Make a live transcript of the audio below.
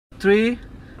3,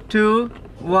 2,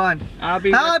 1. Happy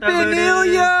New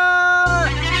Year!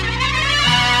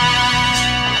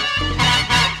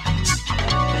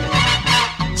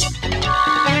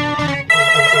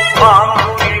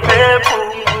 மாங்குயிலே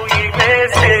பூங்குயிலே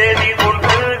சேதி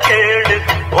ஒன்று கேடு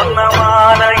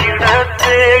ஒன்னமான இட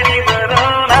தேடி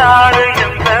வரும் நாடு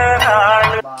எந்த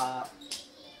நாடு.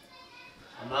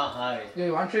 I'm not high. Yeah,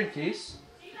 you want trade, please?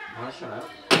 Shut up.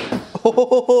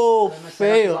 Oh,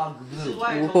 fail.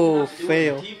 Oh,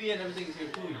 fail. TV and everything is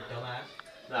here too, you dumbass.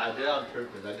 Nah, I did it on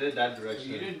purpose. I did it that direction.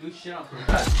 You didn't do shit on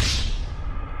purpose.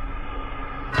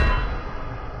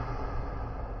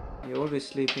 You're always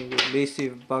sleeping, you lazy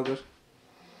bugger.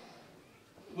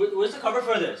 Where's the cover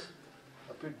for this?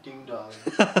 Up your ding dong.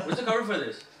 Where's the cover for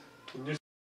this?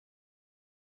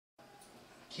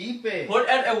 Keep it. Put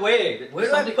it away. Where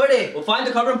do I put it? Well, find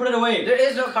the cover and put it away. There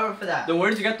is no cover for that. Then where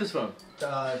did you get this from?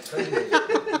 Put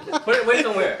Put it away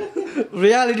somewhere.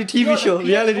 Reality TV show,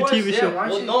 reality TV show.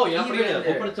 Well, no, you have to put it there.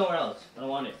 We'll put it somewhere else. I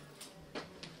don't want it.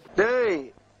 டேய்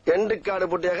end card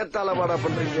போட்டு எகத்தால பாடா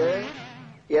பண்றீங்க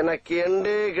எனக்கு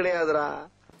எண்டே கிடையாதுடா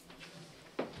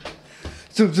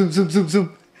Zoom, zoom, zoom, zoom, zoom.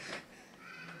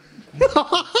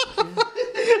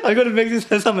 I'm gonna make this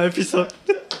as some episode.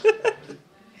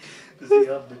 See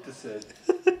how bitter said.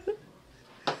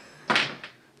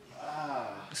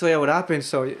 So yeah, what happened?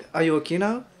 So are you okay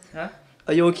now? Huh?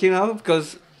 Are you okay now? Because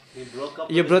He broke up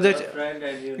your with brother, his girlfriend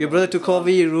and your brother took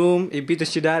over your room. He beat the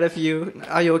shit out of you.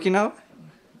 Are you okay now?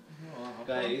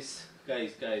 Guys.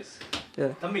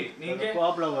 Yeah. Thambi, The நீங்க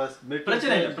problem was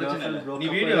பிரச்சனை இல்ல நீ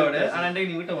video ஓட ஆனா நீ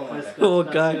விட்டு போக மாட்டே Oh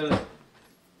God.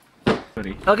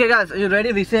 Okay, guys, are you ready?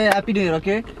 We say Happy New Year,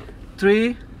 okay? 3,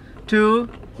 2,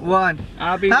 1.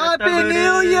 Happy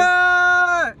New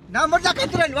Year! Now what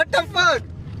the fuck?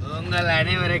 உங்கள்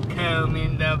அனைவருக்கும்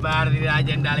இந்த பாரதி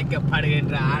ராஜன்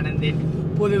அழைக்கப்படுகின்ற ஆனந்தின்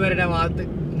புது வருட வாழ்த்து.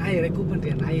 நான் இதை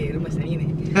கூப்பிட்டேன், நான் எருமை சனியனே.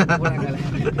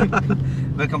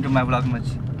 Welcome to my vlog, much.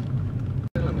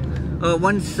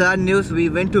 One sad news, we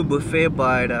went to buffet,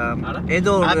 but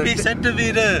Edo. Happy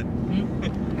centimeter.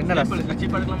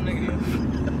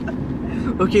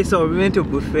 Okay, so we went to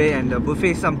buffet and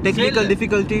buffet some technical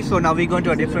difficulties, so now we're going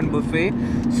to a different buffet.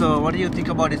 So what do you think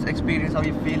about this experience? How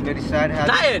you feel? Very sad?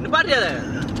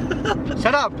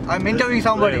 Shut up! I'm interviewing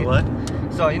somebody. Wait, what?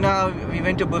 So you know how we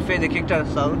went to buffet, they kicked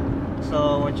us out. So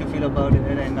what you feel about it?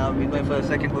 And now we're going for a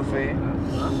second buffet.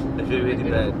 I feel really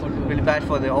bad. Really bad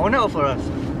for the owner or for us?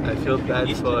 I feel bad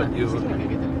for you.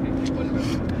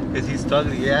 Because he's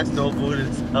struggling. He has no food in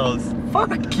his house.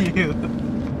 Fuck you!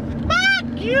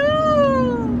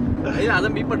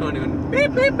 அதான் beep பண்ணுவான் இவன்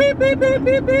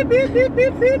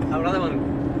அவ்வளவுதான் வரும்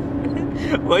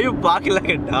Why you barking like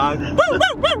a dog?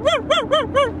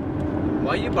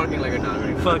 Why you barking like a dog?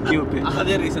 Fuck you, bitch.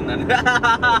 அதே reason தான்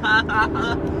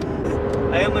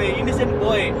I am an innocent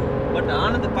boy. But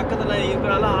Anand பக்கத்துல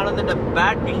இருக்கிறனால ஆனந்த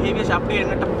bad behaviours அப்படியே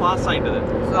என்கிட்ட பாஸ் ஆயிட்டது.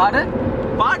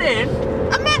 பாடு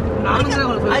அம்மே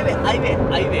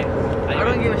ஐவே I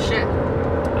don't give a shit.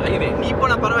 ஐவே நீ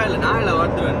போனா பரவாயில்லை நான் இல்ல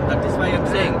வந்துவேன். That is why I am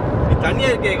saying நீ தனியா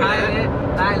இருக்கீங்க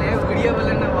நாளே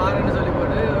விடியவலன்னு வாரன்னு சொல்லி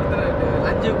போட்டு ஒருத்தர்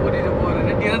லஞ்ச் கூட்டிட்டு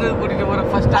போறேன் டின்னர் கூட்டிட்டு போறேன்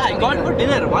first I got for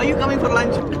dinner. Why are you coming for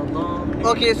lunch?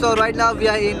 Okay, so right now we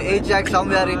are in Ajax,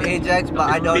 somewhere in Ajax, but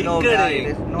I don't know where it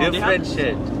is. No, Different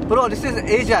shit. Bro, this is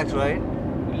Ajax, right?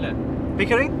 இல்ல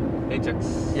Pickering? Ajax.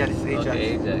 Yeah, this is Ajax. Okay,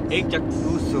 Ajax. Ajax.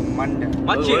 Usu Manda.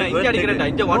 மச்சி நான் இங்க அடிக்கிறேன்டா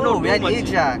இங்க 1 No, or we 2 are in மச்சி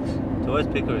Ajax. So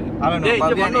where's Pickering? I don't know, Hey,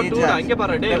 but we இங்க are 1 or in 2 Ajax. இங்க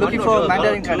பாரு டேய் We're looking for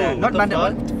Mandarin two. Canada. Not What the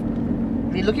Mandarin. fuck?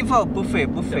 We're looking for a buffet.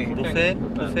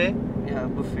 Buffet? Yeah,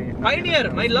 buffet. Pioneer,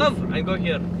 my love. I go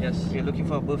here. Yes. We're looking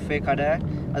for a buffet kada.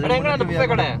 Ada enga அந்த buffet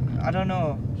கடை? I don't know.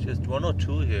 Just 1 or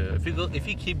 2 here. If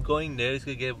you keep going there, it's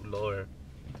gonna get lower.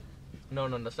 No,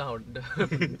 that's not how.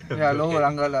 Yeah, lower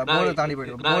angala. Nai. Bolu தாண்டி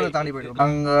போய்டும். Nai. Bolu தாண்டி போய்டும்.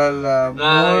 Angala.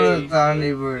 Bolu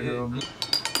தாண்டி போய்டும்.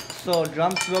 So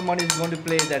drums, someone is going to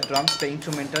play that drums, the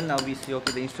instrumental. Now we see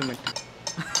okay the instrumental.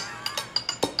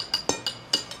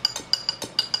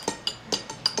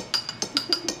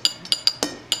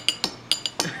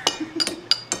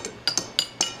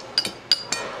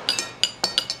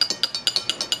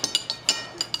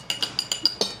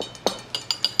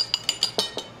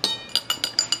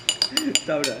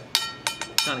 சாப்பிடு.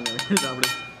 சாப்பிடு.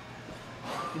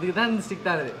 இதுக்கு தான் ஸ்டிக்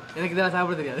ஆகுது எனக்கு இதெல்லாம்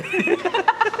சாப்பிட தெரியாது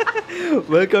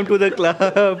Welcome to the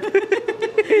club.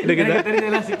 எனக்கு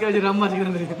தெரிஞ்சதெல்லாம் சிக்க வச்சு ரம்மா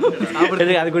சிக்கன் தெரியும்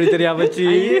சாப்பிடுறது அது கூட தெரியாமச்சி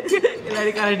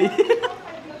எல்லாரும் காரடி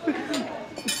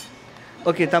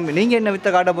ஓகே தம்பி நீங்கள் என்ன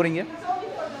வித்த காட்ட போகிறீங்க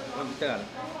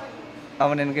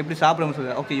அவன் எனக்கு எப்படி சாப்பிடணும்னு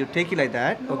சொல்லுங்க okay you take it like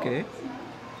that okay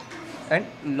and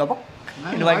லபக்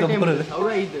இந்த வாய்க்கு போகிறது How do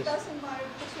I eat this?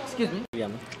 Excuse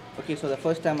me. Okay, so the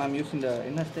first time I'm using the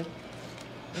என்ன step?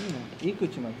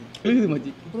 Equity maji. எழுது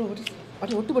மச்சி. Bro, what is?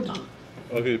 அது ஒட்டு பட்டு.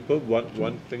 Okay, you put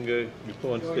one finger, you put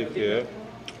one stick here.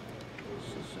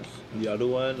 The other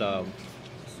one,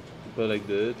 you put like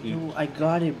this. No, I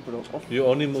got it, bro. Oh. You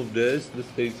only move this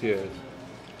stays here.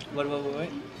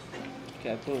 Wait.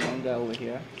 Okay, I put one guy over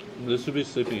here. This should be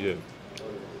slippy here.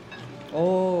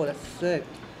 Oh, that's sick.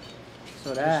 So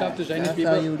Shout out to Chinese that's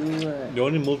people. how you do it. You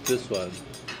only move this one.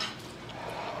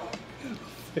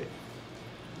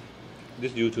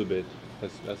 Just YouTube it.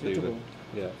 That's how you do it.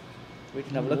 Yeah. Wait,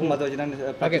 நான் vlog மத்த வச்சு நான்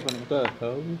practice பண்ணுங்க. What the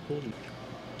hell?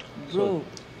 Bro.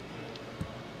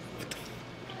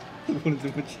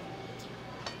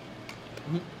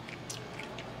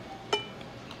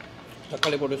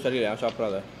 தக்காளி போட்டு சரியில்லையா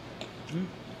சாப்பிடாத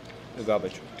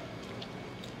garbage.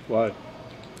 Why?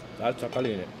 That's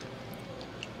தக்காளி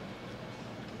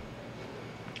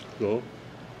So?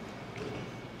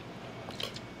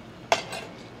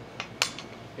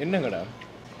 என்னங்கடா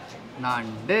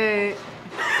நண்டு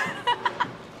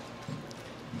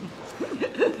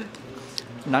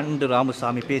நண்டு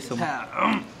ராமசாமி பேசும்.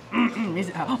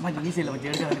 மீசையில் வச்சு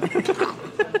எடுக்க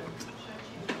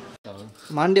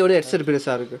மாண்டியோட ஹெட்செட்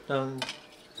பெருசா இருக்கு.